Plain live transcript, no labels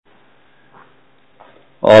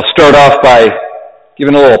Well, I'll start off by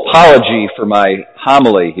giving a little apology for my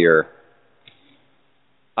homily here.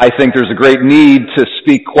 I think there's a great need to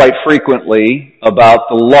speak quite frequently about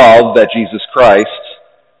the love that Jesus Christ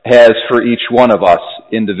has for each one of us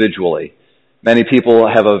individually. Many people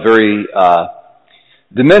have a very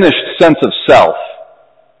diminished sense of self,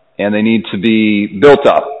 and they need to be built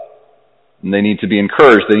up, and they need to be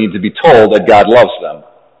encouraged, they need to be told that God loves them.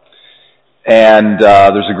 And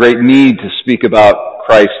there's a great need to speak about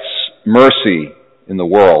Christ's mercy in the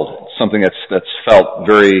world, something that's felt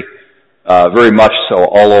very much so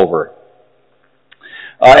all over.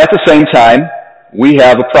 At the same time, we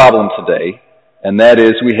have a problem today, and that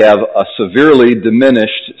is we have a severely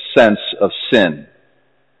diminished sense of sin.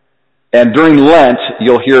 And during Lent,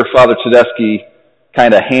 you'll hear Father Tedeschi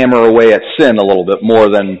kind of hammer away at sin a little bit more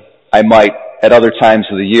than I might at other times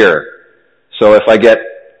of the year. So if I get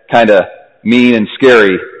kind of mean and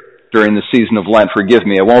scary during the season of Lent, forgive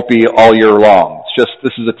me. It won't be all year long. It's just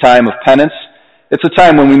this is a time of penance. It's a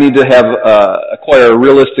time when we need to have acquire a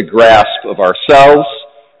realistic grasp of ourselves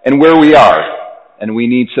and where we are. And we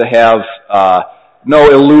need to have no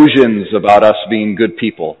illusions about us being good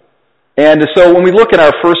people. And so when we look at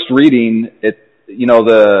our first reading,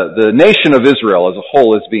 the nation of Israel as a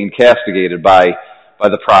whole is being castigated by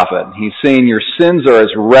the prophet. He's saying your sins are as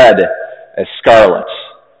red as scarlet.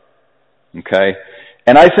 Okay?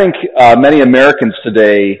 And I think many Americans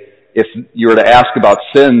today, if you were to ask about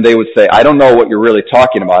sin, they would say, I don't know what you're really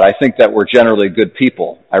talking about. I think that we're generally good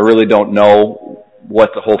people. I really don't know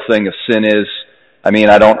what the whole thing of sin is. I mean,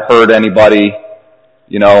 I don't hurt anybody.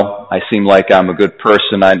 I seem like I'm a good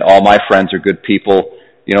person. All my friends are good people.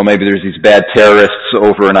 Maybe there's these bad terrorists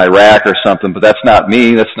over in Iraq or something, but that's not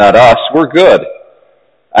me. That's not us. We're good.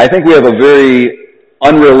 I think we have a very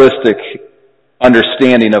unrealistic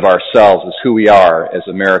understanding of ourselves as who we are as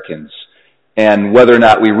Americans and whether or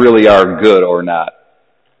not we really are good or not.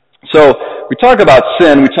 So we talk about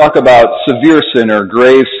sin, we talk about severe sin or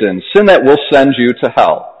grave sin that will send you to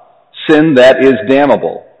hell, sin that is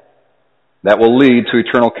damnable, that will lead to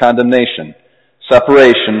eternal condemnation,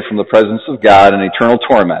 separation from the presence of God and eternal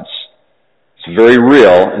torments. It's very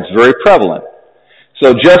real, it's very prevalent.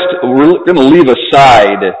 So we're going to leave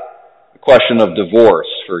aside the question of divorce,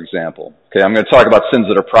 for example. Okay, I'm going to talk about sins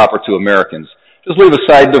that are proper to Americans. Just leave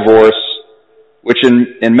aside divorce, which in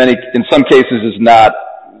some cases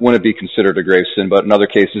wouldn't be considered a grave sin, but in other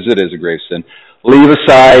cases it is a grave sin. Leave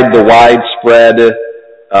aside the widespread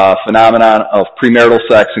phenomenon of premarital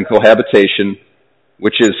sex and cohabitation,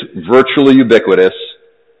 which is virtually ubiquitous.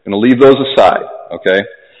 I'm going to leave those aside, okay?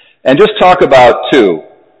 And just talk about two.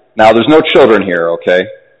 Now, there's no children here, okay?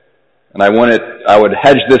 And I would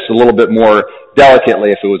hedge this a little bit more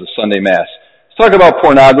delicately if it was a Sunday Mass. Let's talk about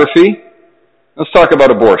pornography. Let's talk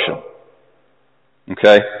about abortion.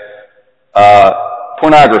 Okay?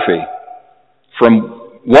 Pornography.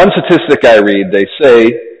 From one statistic I read, they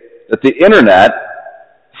say that the Internet,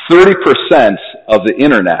 30% of the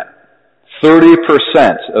Internet,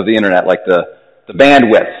 like the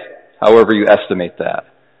bandwidth, however you estimate that,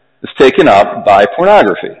 is taken up by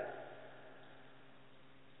pornography.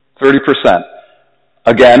 30%.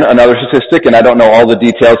 Again, another statistic, and I don't know all the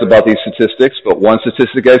details about these statistics, but one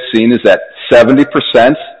statistic I've seen is that 70%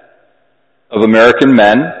 of American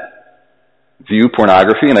men view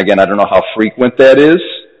pornography, and again, I don't know how frequent that is.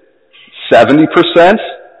 70%.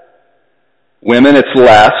 Women, it's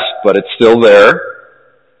less, but it's still there.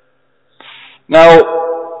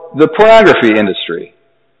 Now, the pornography industry.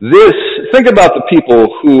 Think about the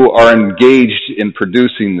people who are engaged in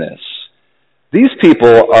producing this. These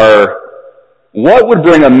people what would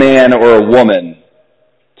bring a man or a woman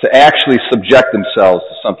to actually subject themselves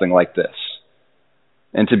to something like this?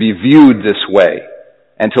 And to be viewed this way?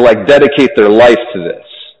 And to dedicate their life to this?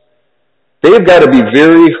 They've got to be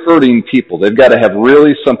very hurting people. They've got to have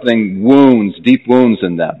really deep wounds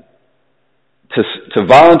in them. To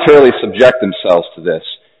voluntarily subject themselves to this.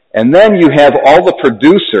 And then you have all the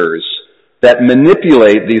producers that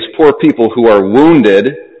manipulate these poor people who are wounded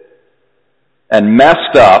and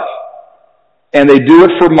messed up, and they do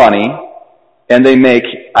it for money, and they make,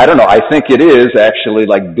 I think it is actually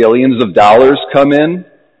billions of dollars come in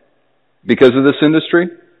because of this industry.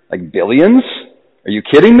 Billions? Are you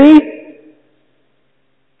kidding me?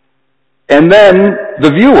 And then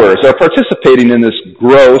the viewers are participating in this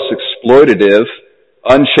gross, exploitative,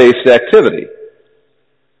 unchaste activity.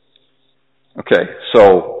 Okay,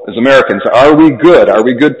 so as Americans, are we good? Are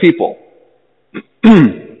we good people?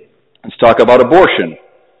 Let's talk about abortion.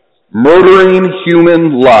 Murdering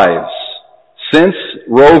human lives. Since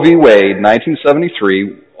Roe v. Wade,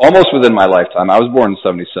 1973, almost within my lifetime, I was born in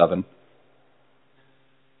 77,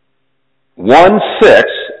 1/6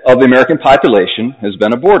 of the American population has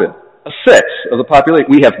been aborted. 1/6 of the population.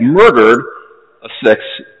 We have murdered 1/6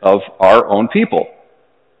 of our own people.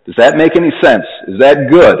 Does that make any sense? Is that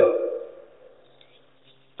good?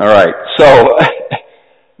 All right. So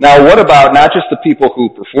now what about not just the people who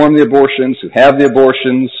perform the abortions, who have the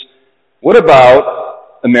abortions? What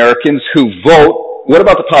about Americans who vote? What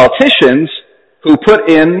about the politicians who put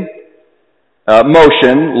in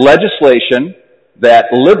motion legislation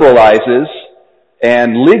that liberalizes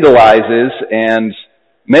and legalizes and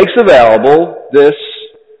makes available this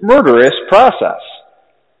murderous process?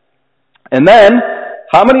 And then,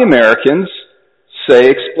 how many Americans say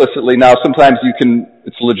explicitly, now sometimes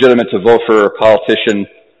it's legitimate to vote for a politician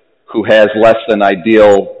who has less than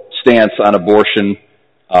ideal stance on abortion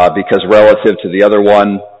because relative to the other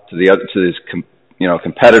one, to his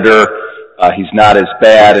competitor, he's not as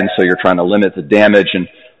bad, and so you're trying to limit the damage. And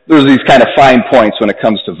there's these kind of fine points when it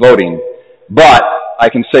comes to voting. But I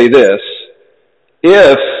can say this: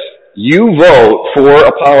 if you vote for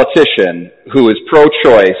a politician who is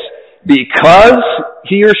pro-choice because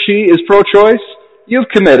he or she is pro-choice, you've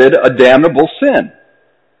committed a damnable sin.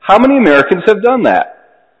 How many Americans have done that?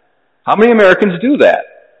 How many Americans do that?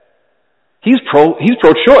 He's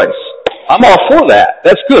pro-choice. I'm all for that.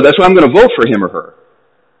 That's good. That's why I'm going to vote for him or her.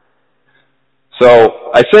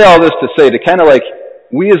 So I say all this to say, to kind of like,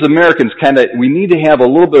 we as Americans we need to have a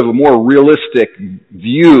little bit of a more realistic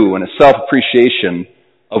view and a self-appreciation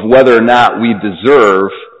of whether or not we deserve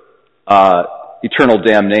eternal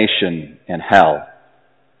damnation and hell.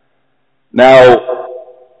 Now,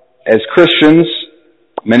 as Christians,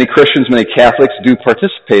 many Catholics do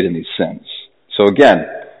participate in these sins. So again,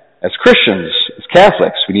 as Christians, as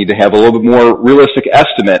Catholics, we need to have a little bit more realistic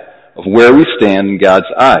estimate of where we stand in God's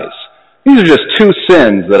eyes. These are just 2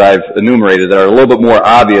 sins that I've enumerated that are a little bit more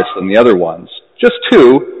obvious than the other ones. Just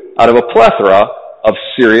 2 out of a plethora of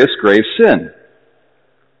serious, grave sin.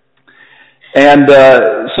 And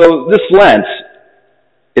so this Lent,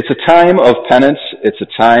 it's a time of penance. It's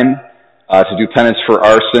a time to do penance for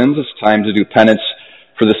our sins. It's a time to do penance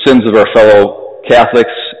for the sins of our fellow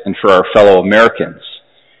Catholics and for our fellow Americans.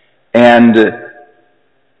 And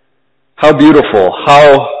how beautiful,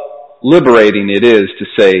 how liberating it is to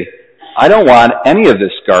say, I don't want any of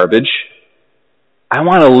this garbage. I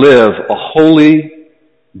want to live a holy,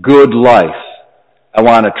 good life. I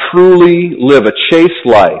want to truly live a chaste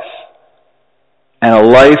life, and a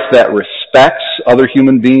life that respects other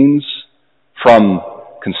human beings from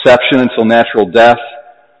conception until natural death,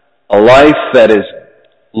 a life that is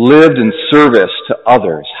lived in service to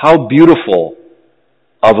others. How beautiful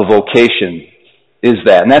of a vocation is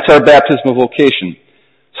that? And that's our baptismal vocation.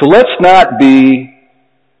 So let's not be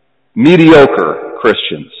mediocre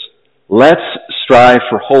Christians. Let's strive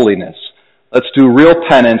for holiness. Let's do real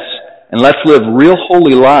penance, and let's live real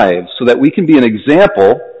holy lives so that we can be an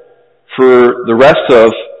example for the rest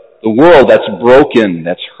of the world that's broken,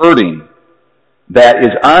 that's hurting, that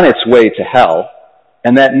is on its way to hell,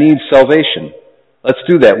 and that needs salvation. Let's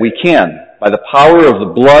do that. We can. By the power of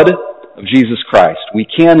the blood of Jesus Christ, we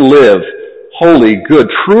can live holy, good,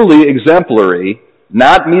 truly exemplary,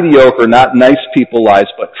 not mediocre, not nice people lives,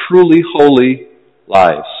 but truly holy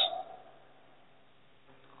lives.